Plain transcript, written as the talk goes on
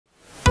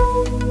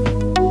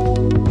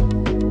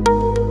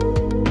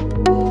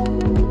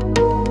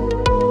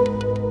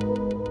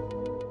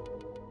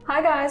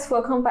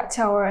welcome back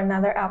to our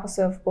another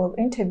episode of Bold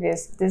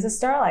Interviews. This is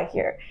Starlight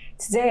here.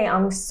 Today,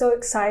 I'm so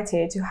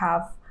excited to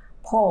have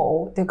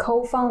Paul, the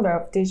co-founder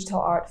of Digital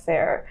Art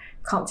Fair,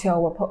 come to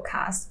our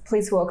podcast.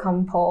 Please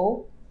welcome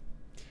Paul.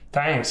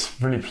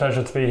 Thanks. Really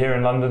pleasure to be here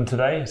in London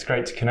today. It's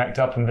great to connect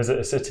up and visit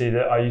a city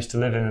that I used to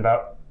live in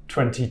about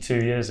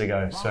 22 years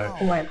ago. So,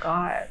 oh my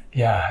God.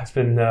 Yeah, it's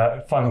been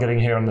fun getting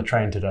here on the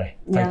train today.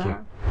 Thank you.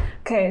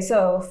 Okay,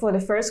 so for the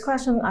first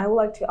question, I would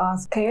like to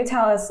ask, can you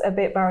tell us a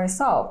bit about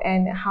yourself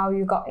and how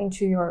you got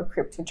into your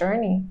crypto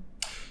journey?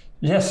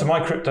 Yes, so my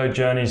crypto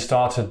journey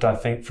started, I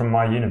think, from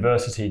my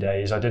university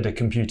days. I did a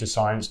computer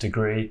science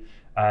degree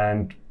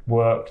and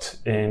worked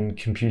in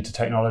computer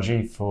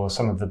technology for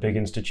some of the big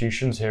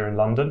institutions here in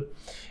London.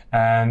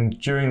 And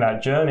during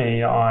that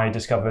journey, I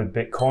discovered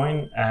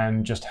Bitcoin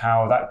and just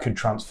how that could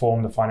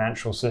transform the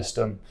financial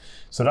system.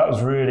 So that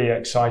was really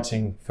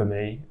exciting for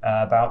me.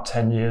 About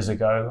 10 years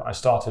ago, I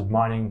started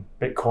mining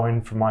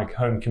Bitcoin from my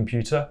home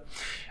computer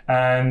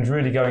and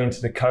really going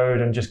into the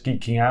code and just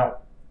geeking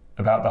out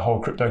about the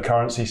whole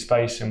cryptocurrency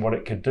space and what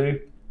it could do.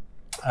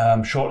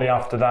 Shortly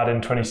after that,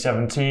 in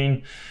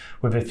 2017,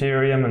 with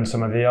Ethereum and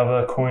some of the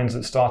other coins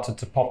that started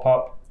to pop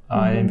up,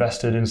 I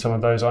invested in some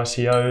of those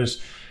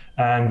ICOs.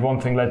 And one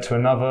thing led to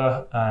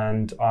another,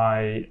 and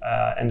I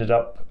ended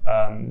up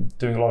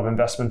doing a lot of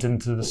investment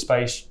into the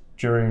space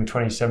during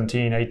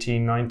 2017,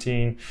 18,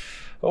 19,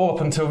 all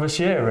up until this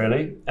year,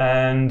 really.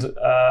 And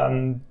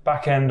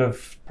back end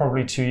of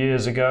probably 2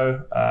 years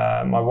ago,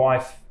 my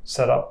wife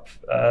set up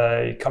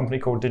a company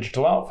called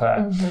Digital Art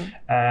Fair.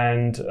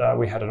 And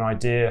we had an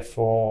idea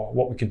for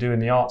what we could do in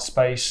the art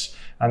space.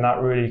 And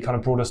that really kind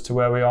of brought us to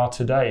where we are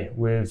today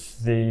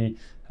with the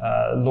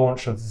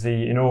launch of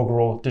the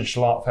inaugural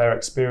Digital Art Fair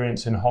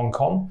experience in Hong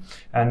Kong,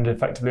 and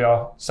effectively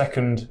our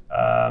second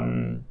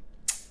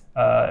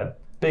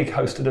big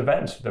hosted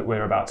event that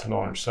we're about to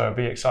launch. So I'll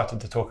be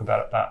excited to talk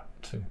about that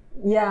too.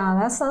 Yeah,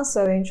 that sounds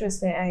so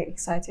interesting and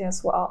exciting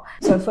as well.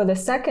 So for the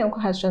second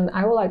question,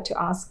 I would like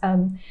to ask,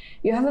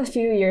 you have a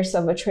few years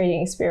of a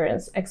trading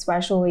experience,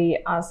 especially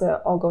as an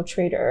algo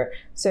trader.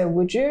 So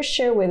would you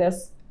share with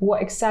us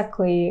what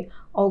exactly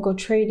algo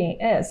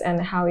trading is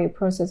and how you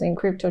process in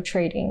crypto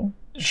trading?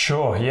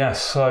 Sure,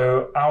 yes.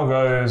 So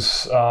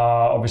algos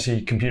are obviously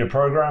computer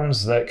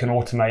programs that can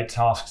automate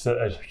tasks that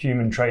a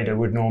human trader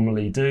would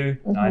normally do.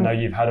 I know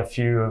you've had a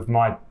few of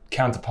my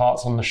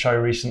counterparts on the show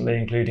recently,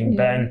 including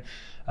Ben.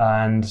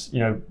 And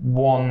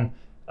one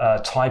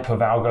type of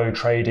algo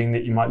trading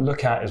that you might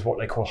look at is what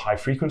they call high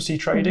frequency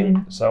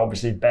trading. So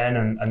obviously Ben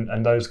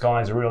and those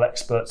guys are real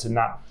experts in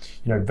that,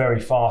 very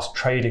fast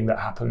trading that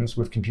happens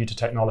with computer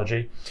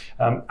technology.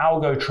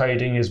 Algo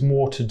trading is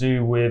more to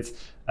do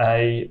with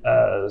a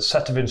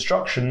set of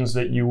instructions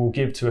that you will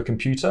give to a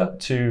computer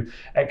to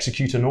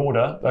execute an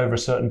order over a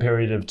certain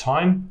period of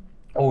time,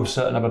 or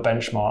certain other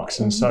benchmarks.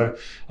 And so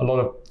a lot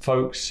of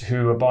folks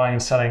who are buying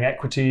and selling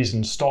equities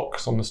and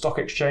stocks on the stock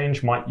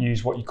exchange might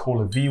use what you call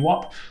a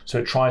VWAP. So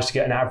it tries to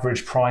get an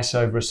average price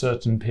over a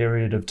certain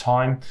period of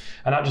time.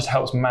 And that just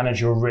helps manage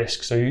your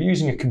risk. So you're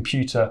using a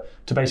computer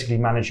to basically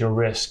manage your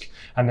risk.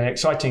 And the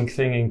exciting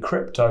thing in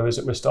crypto is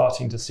that we're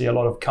starting to see a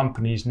lot of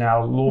companies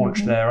now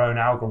launch their own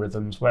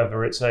algorithms,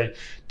 whether it's a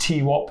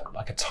TWAP,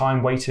 like a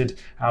time-weighted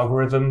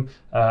algorithm,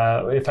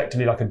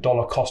 effectively like a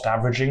dollar cost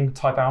averaging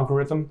type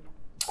algorithm,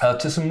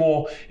 to some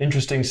more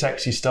interesting,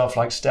 sexy stuff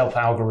like stealth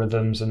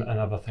algorithms and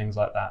other things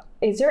like that.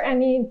 Is there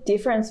any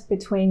difference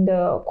between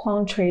the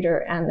quant trader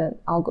and an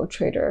algo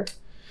trader?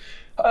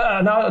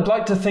 Now, I'd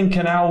like to think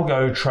an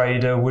algo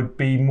trader would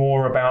be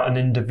more about an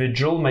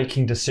individual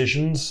making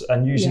decisions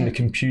and using the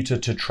computer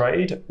to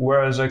trade,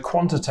 whereas a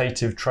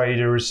quantitative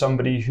trader is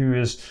somebody who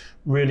is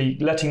really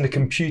letting the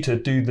computer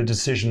do the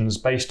decisions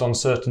based on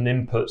certain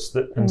inputs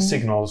and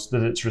signals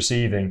that it's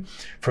receiving.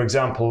 For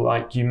example,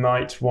 like you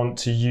might want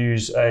to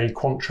use a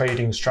quant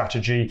trading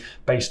strategy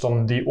based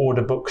on the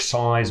order book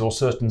size or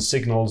certain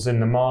signals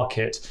in the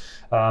market,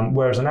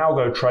 whereas an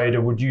algo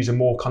trader would use a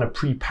more kind of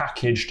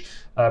pre-packaged,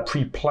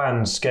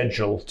 pre-planned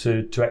schedule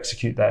to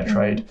execute their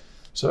trade.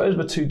 So those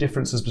were two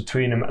differences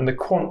between them. And the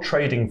quant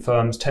trading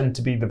firms tend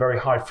to be the very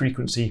high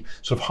frequency,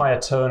 sort of higher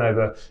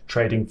turnover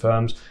trading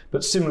firms.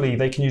 But similarly,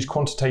 they can use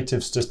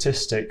quantitative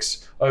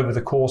statistics over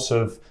the course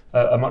of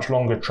a much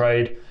longer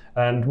trade.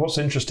 And what's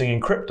interesting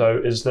in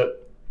crypto is that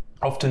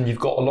often you've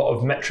got a lot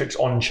of metrics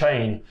on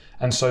chain.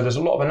 And so there's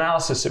a lot of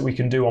analysis that we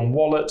can do on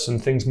wallets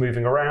and things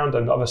moving around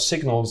and other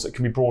signals that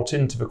can be brought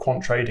into the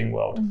quant trading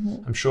world.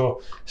 I'm sure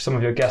some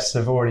of your guests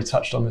have already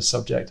touched on this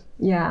subject.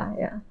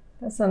 Yeah.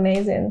 That's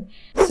amazing.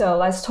 So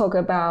let's talk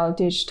about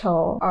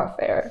Digital Art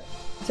Fair.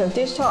 So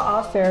Digital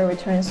Art Fair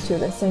returns to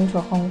the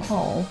central Hong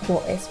Kong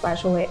for a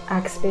special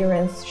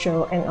experience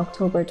show in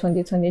October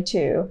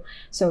 2022.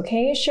 So can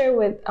you share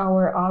with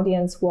our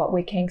audience what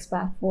we can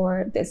expect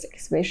for this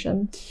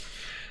exhibition?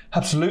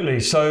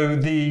 Absolutely. So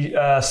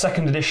the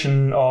second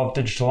edition of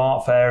Digital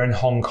Art Fair in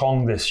Hong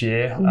Kong this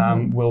year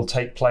will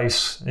take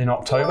place in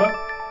October,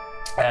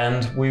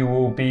 and we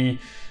will be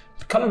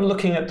kind of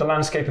looking at the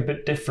landscape a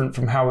bit different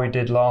from how we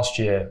did last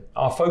year.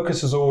 Our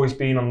focus has always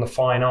been on the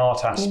fine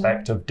art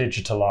aspect of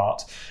digital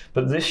art,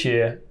 but this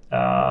year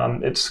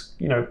it's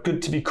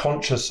good to be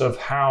conscious of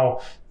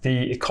how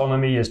the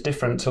economy is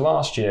different to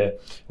last year.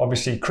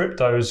 Obviously,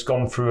 crypto's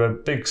gone through a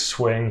big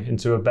swing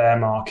into a bear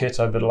market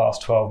over the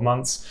last 12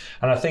 months,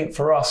 and I think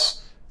for us,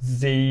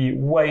 the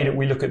way that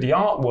we look at the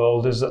art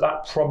world is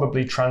that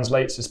probably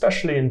translates,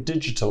 especially in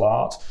digital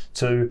art,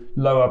 to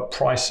lower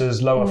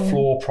prices, lower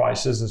floor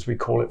prices, as we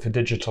call it for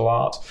digital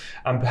art,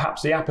 and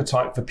perhaps the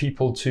appetite for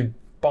people to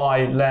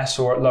buy less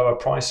or at lower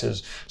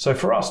prices. So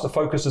for us, the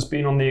focus has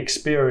been on the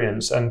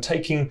experience and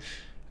taking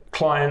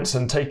clients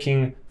and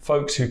taking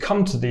folks who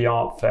come to the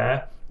art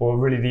fair, or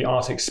really the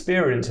art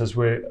experience as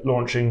we're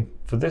launching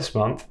for this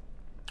month,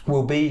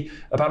 will be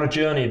about a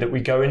journey that we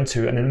go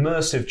into, an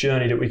immersive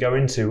journey that we go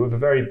into with a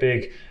very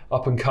big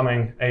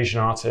up-and-coming Asian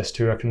artist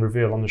who I can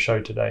reveal on the show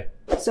today.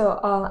 So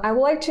I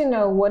would like to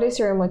know, what is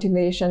your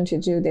motivation to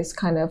do this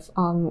kind of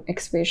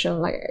exhibition,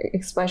 like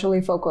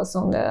especially focus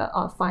on the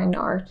fine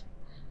art?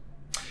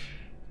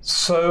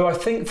 So I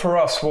think for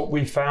us, what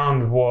we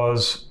found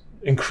was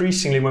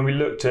increasingly when we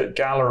looked at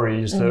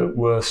galleries that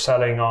were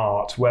selling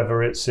art,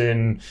 whether it's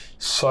in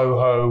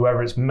Soho,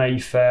 whether it's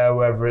Mayfair,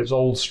 whether it's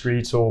Old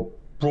Street or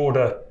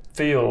broader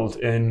field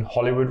in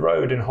Hollywood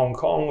Road in Hong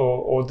Kong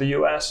or the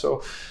US,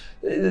 or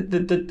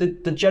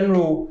the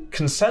general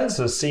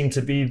consensus seemed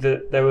to be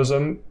that there was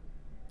a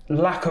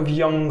lack of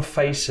young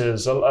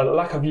faces, a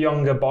lack of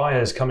younger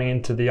buyers coming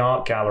into the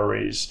art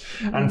galleries.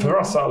 And for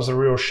us, that was a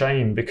real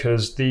shame,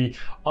 because the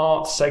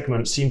art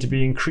segment seemed to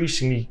be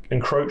increasingly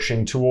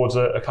encroaching towards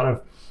a kind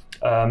of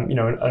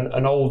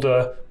an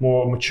older,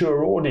 more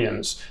mature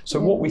audience. So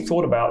what we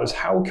thought about is,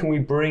 how can we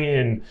bring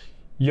in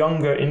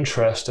younger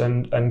interest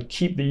and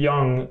keep the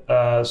young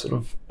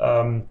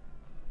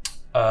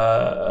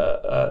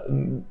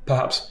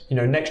perhaps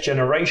next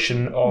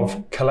generation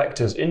of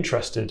collectors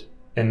interested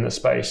in the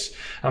space.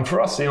 And for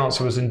us, the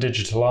answer was in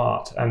digital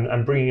art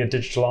and bringing a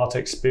digital art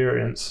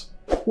experience.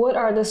 What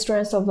are the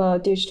strengths of a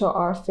digital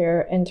art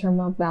fair in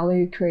terms of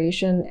value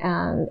creation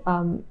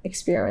and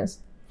experience?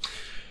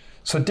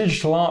 So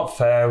Digital Art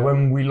Fair,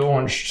 when we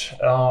launched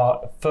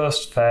our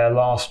first fair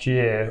last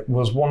year,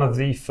 was one of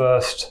the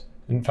first,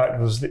 in fact, it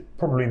was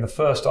probably the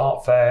first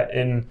art fair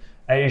in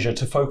Asia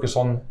to focus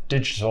on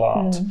digital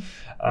art.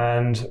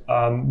 And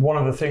one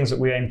of the things that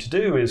we aim to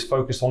do is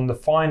focus on the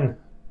fine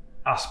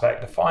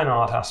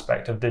art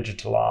aspect of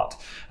digital art.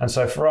 And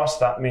so for us,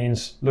 that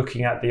means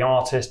looking at the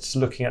artists,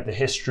 looking at the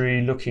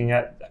history, looking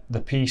at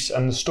the piece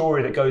and the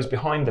story that goes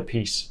behind the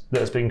piece that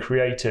has been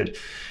created.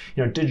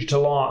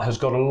 Digital art has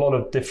got a lot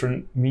of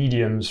different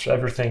mediums,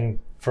 everything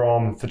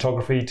from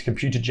photography to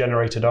computer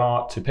generated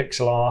art to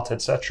pixel art,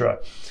 etc.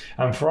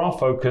 And for our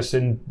focus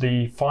in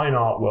the fine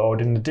art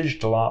world, in the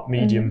digital art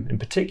medium in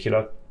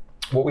particular,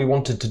 what we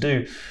wanted to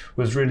do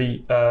was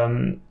really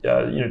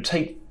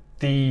take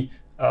the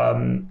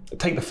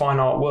fine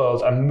art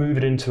world and move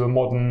it into a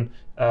modern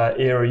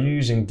era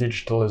using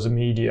digital as a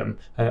medium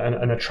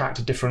and attract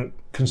a different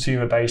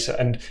consumer base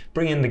and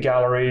bring in the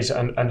galleries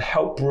and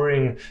help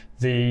bring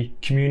the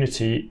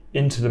community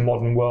into the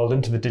modern world,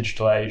 into the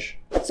digital age.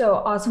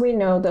 So as we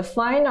know, the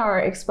fine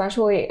art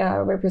especially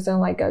represent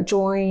like a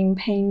drawing,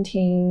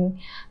 painting,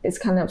 this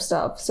kind of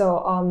stuff.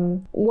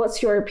 So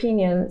what's your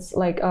opinions?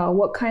 Like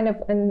what kind of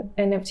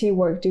NFT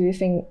work do you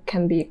think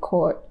can be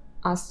called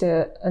as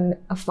a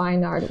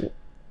fine art?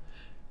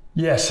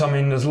 Yes, I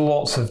mean, there's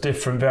lots of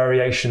different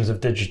variations of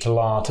digital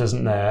art,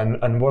 isn't there?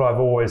 And what I've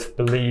always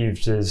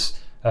believed is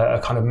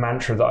a kind of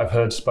mantra that I've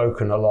heard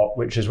spoken a lot,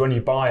 which is when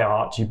you buy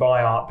art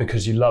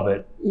because you love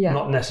it,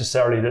 not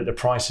necessarily that the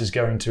price is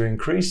going to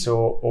increase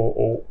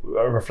or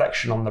a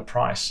reflection on the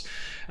price.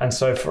 And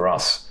so for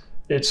us,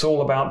 it's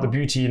all about the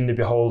beauty in the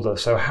beholder.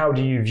 So how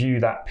do you view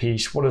that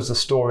piece? What is the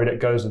story that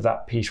goes with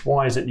that piece?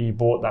 Why is it that you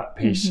bought that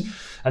piece?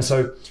 And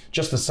so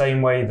just the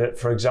same way that,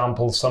 for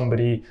example,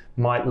 somebody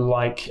might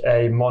like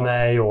a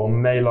Monet or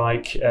may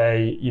like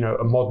a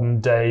modern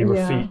day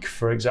Rafik,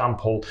 for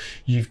example.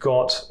 You've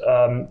got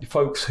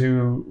folks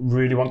who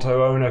really want to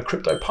own a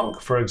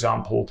CryptoPunk, for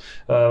example,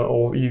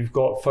 or you've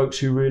got folks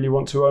who really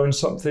want to own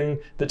something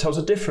that tells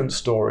a different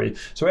story.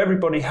 So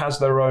everybody has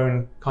their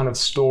own kind of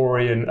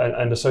story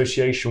and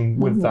association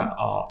with that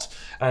art.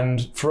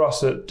 And for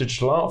us at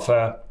Digital Art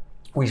Fair,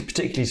 we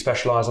particularly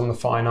specialize on the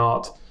fine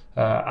art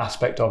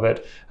aspect of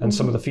it, and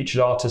some of the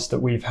featured artists that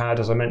we've had,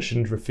 as I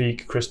mentioned,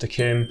 Rafik, Krista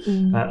Kim,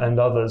 and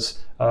others,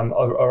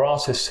 are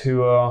artists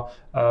who are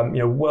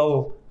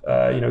well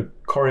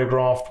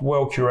choreographed,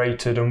 well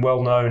curated, and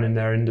well known in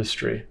their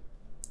industry.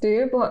 Do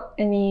you bought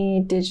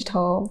any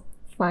digital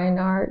fine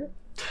art?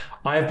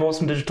 I have bought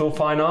some digital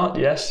fine art,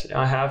 yes,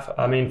 I have.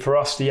 I mean, for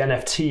us, the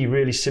NFT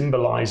really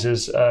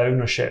symbolizes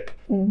ownership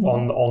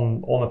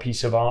on a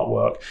piece of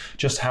artwork,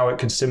 just how it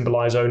could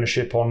symbolize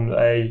ownership on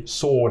a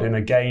sword in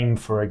a game,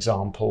 for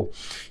example.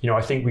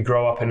 I think we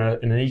grow up in an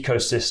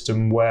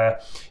ecosystem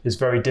where it's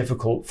very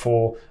difficult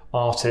for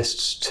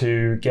artists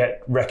to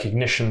get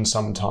recognition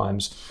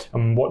sometimes.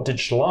 And what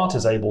digital art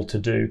is able to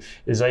do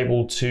is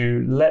able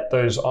to let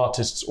those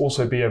artists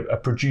also be a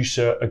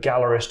producer, a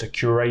gallerist, a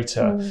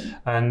curator.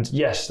 And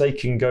yes, they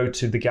can go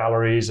to the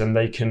galleries and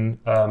they can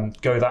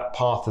go that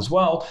path as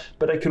well,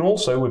 but they can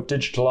also, with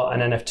digital art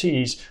and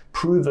NFTs,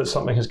 prove that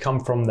something has come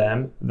from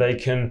them. They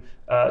can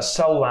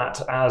sell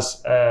that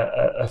as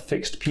a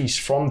fixed piece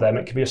from them.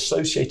 It can be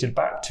associated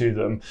back to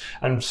them.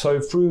 And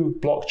so through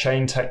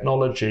blockchain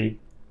technology,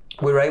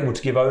 we're able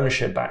to give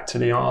ownership back to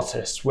the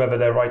artists, whether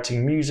they're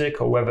writing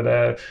music or whether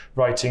they're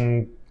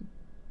writing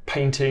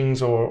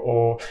paintings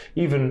or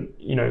even,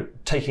 you know,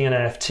 taking an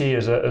NFT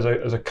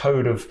as a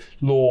code of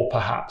law,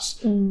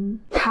 perhaps.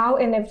 How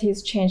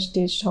NFTs change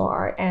digital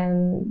art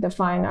and the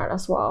fine art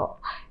as well?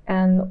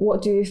 And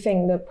what do you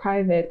think the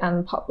private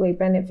and public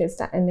benefits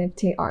that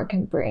NFT art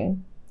can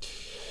bring?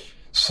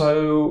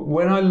 So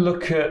when I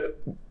look at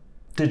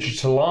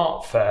Digital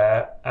Art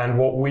Fair and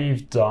what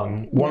we've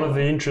done, one of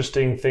the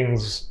interesting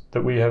things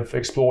that we have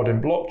explored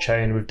in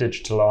blockchain with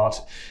digital art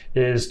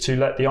is to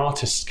let the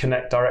artists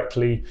connect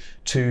directly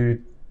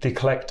to the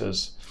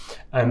collectors.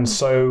 And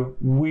so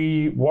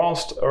we,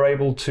 whilst are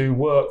able to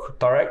work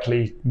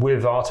directly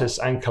with artists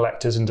and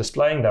collectors in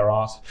displaying their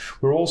art,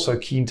 we're also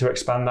keen to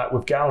expand that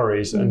with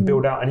galleries and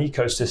build out an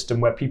ecosystem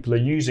where people are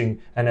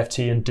using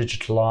NFT and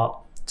digital art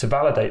to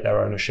validate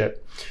their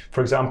ownership. For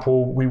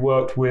example, we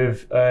worked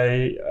with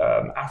a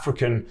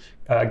African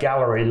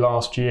gallery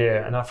last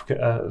year,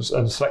 a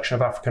selection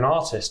of African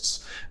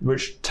artists,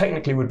 which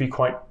technically would be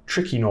quite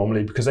tricky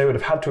normally because they would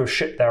have had to have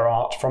shipped their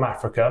art from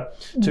Africa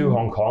to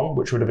Hong Kong,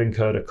 which would have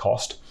incurred a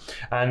cost.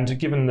 And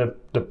given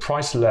the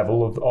price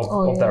level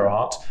of their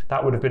art,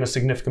 that would have been a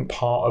significant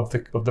part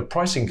of the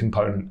pricing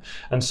component.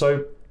 And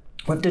so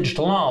with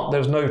digital art,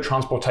 there's no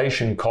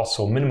transportation costs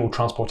or minimal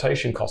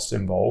transportation costs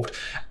involved.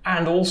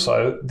 And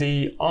also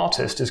the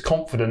artist is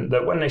confident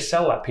that when they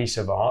sell that piece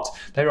of art,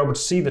 they're able to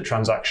see the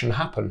transaction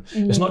happen.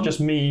 It's not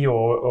just me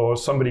or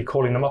somebody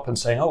calling them up and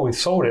saying, oh, we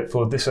sold it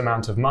for this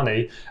amount of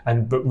money,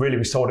 but really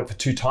we sold it for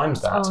 2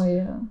 times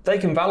that. They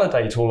can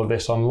validate all of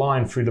this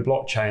online through the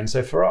blockchain.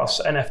 So for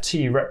us,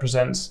 NFT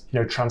represents, you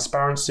know,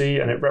 transparency,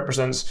 and it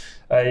represents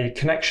a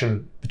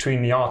connection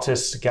between the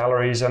artists,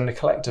 galleries, and the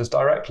collectors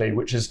directly,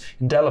 which is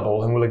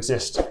indelible and will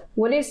exist.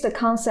 What is the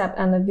concept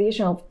and the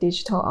vision of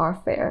Digital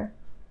Art Fair?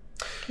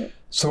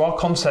 So our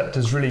concept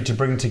is really to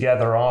bring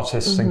together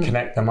artists and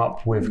connect them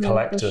up with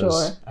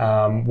collectors.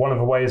 One of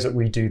the ways that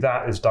we do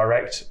that is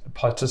direct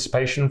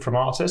participation from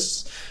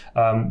artists.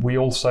 We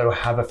also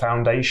have a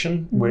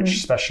foundation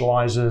which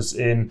specializes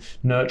in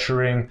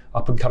nurturing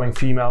up-and-coming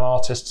female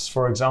artists,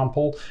 for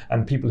example,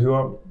 and people who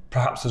are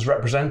perhaps as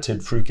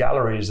represented through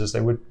galleries as they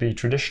would be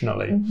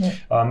traditionally.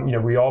 You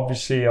know, we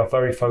obviously are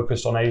very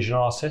focused on Asian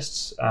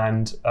artists,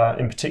 and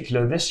in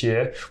particular this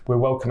year, we're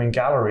welcoming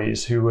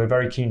galleries who we're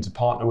very keen to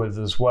partner with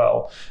as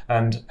well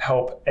and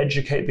help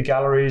educate the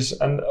galleries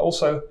and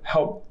also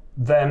help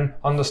them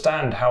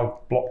understand how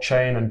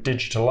blockchain and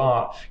digital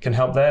art can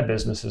help their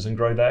businesses and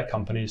grow their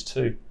companies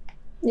too.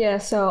 Yeah,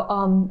 so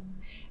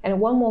and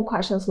one more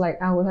question is like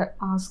I would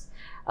ask,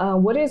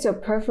 what is your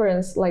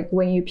preference like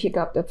when you pick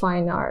up the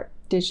fine art,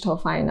 digital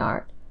fine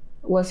art?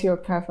 What's your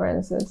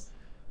preferences?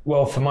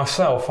 Well, for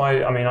myself,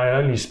 I mean, I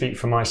only speak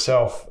for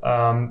myself,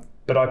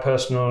 but I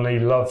personally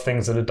love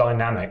things that are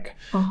dynamic.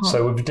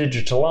 So with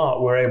digital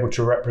art, we're able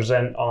to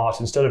represent art.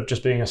 Instead of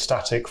just being a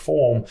static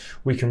form,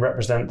 we can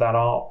represent that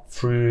art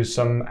through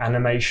some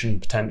animation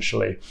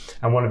potentially.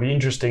 And one of the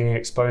interesting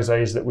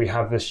exposés that we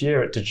have this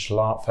year at Digital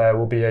Art Fair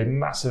will be a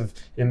massive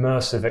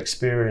immersive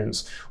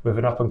experience with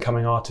an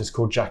up-and-coming artist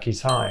called Jackie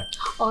Tai.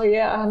 Oh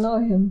yeah, I know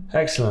him.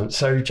 Excellent.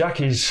 So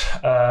Jackie's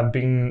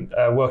been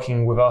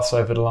working with us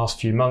over the last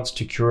few months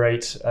to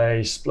curate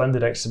a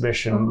splendid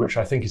exhibition, which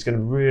I think is going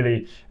to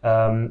really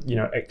you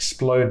know,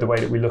 explode the way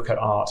that we look at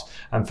art.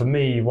 And for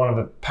me, one of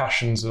the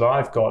passions that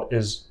I've got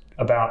is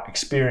about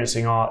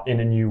experiencing art in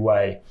a new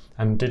way.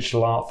 And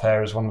Digital Art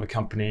Fair is one of the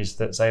companies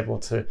that's able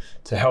to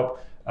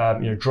help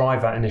you know,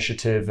 drive that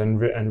initiative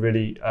and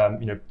really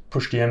you know,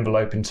 push the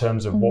envelope in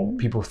terms of what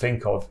people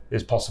think of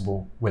is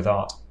possible with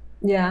art.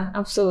 Yeah,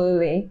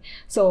 absolutely.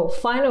 So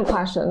final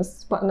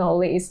questions, but not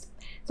least.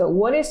 So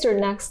what is your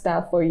next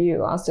step for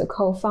you as the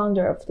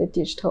co-founder of the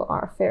Digital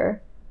Art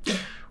Fair?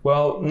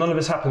 Well, none of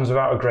this happens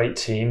without a great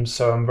team,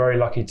 so I'm very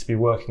lucky to be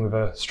working with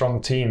a strong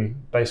team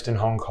based in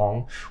Hong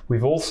Kong.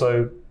 We've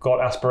also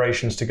got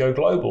aspirations to go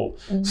global.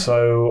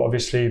 So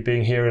obviously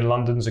being here in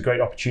London is a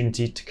great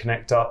opportunity to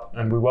connect up,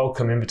 and we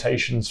welcome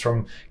invitations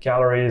from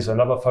galleries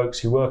and other folks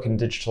who work in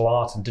digital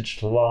art and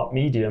digital art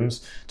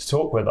mediums to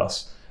talk with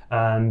us.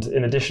 And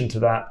in addition to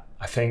that,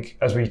 I think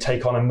as we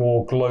take on a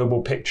more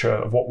global picture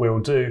of what we'll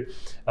do,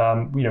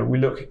 you know, we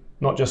look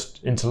not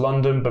just into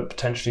London, but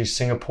potentially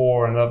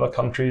Singapore and other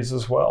countries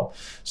as well.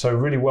 So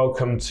really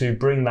welcome to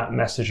bring that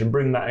message and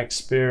bring that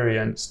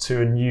experience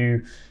to a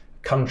new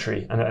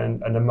country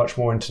and a much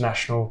more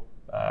international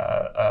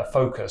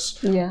focus.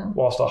 Yeah.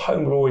 Whilst our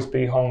home will always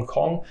be Hong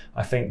Kong,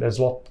 I think there's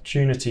an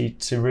opportunity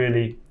to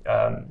really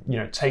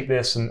take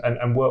this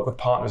and work with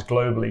partners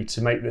globally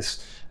to make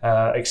this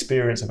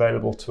experience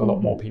available to a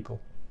lot more people.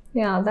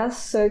 Yeah, that's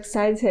so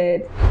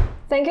excited.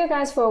 Thank you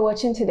guys for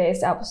watching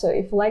today's episode.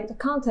 If you like the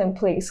content,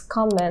 please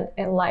comment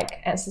and like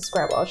and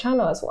subscribe our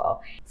channel as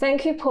well.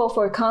 Thank you, Paul,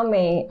 for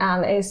coming,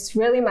 and it's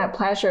really my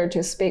pleasure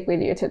to speak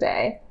with you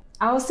today.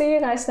 I will see you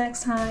guys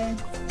next time.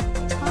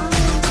 Bye.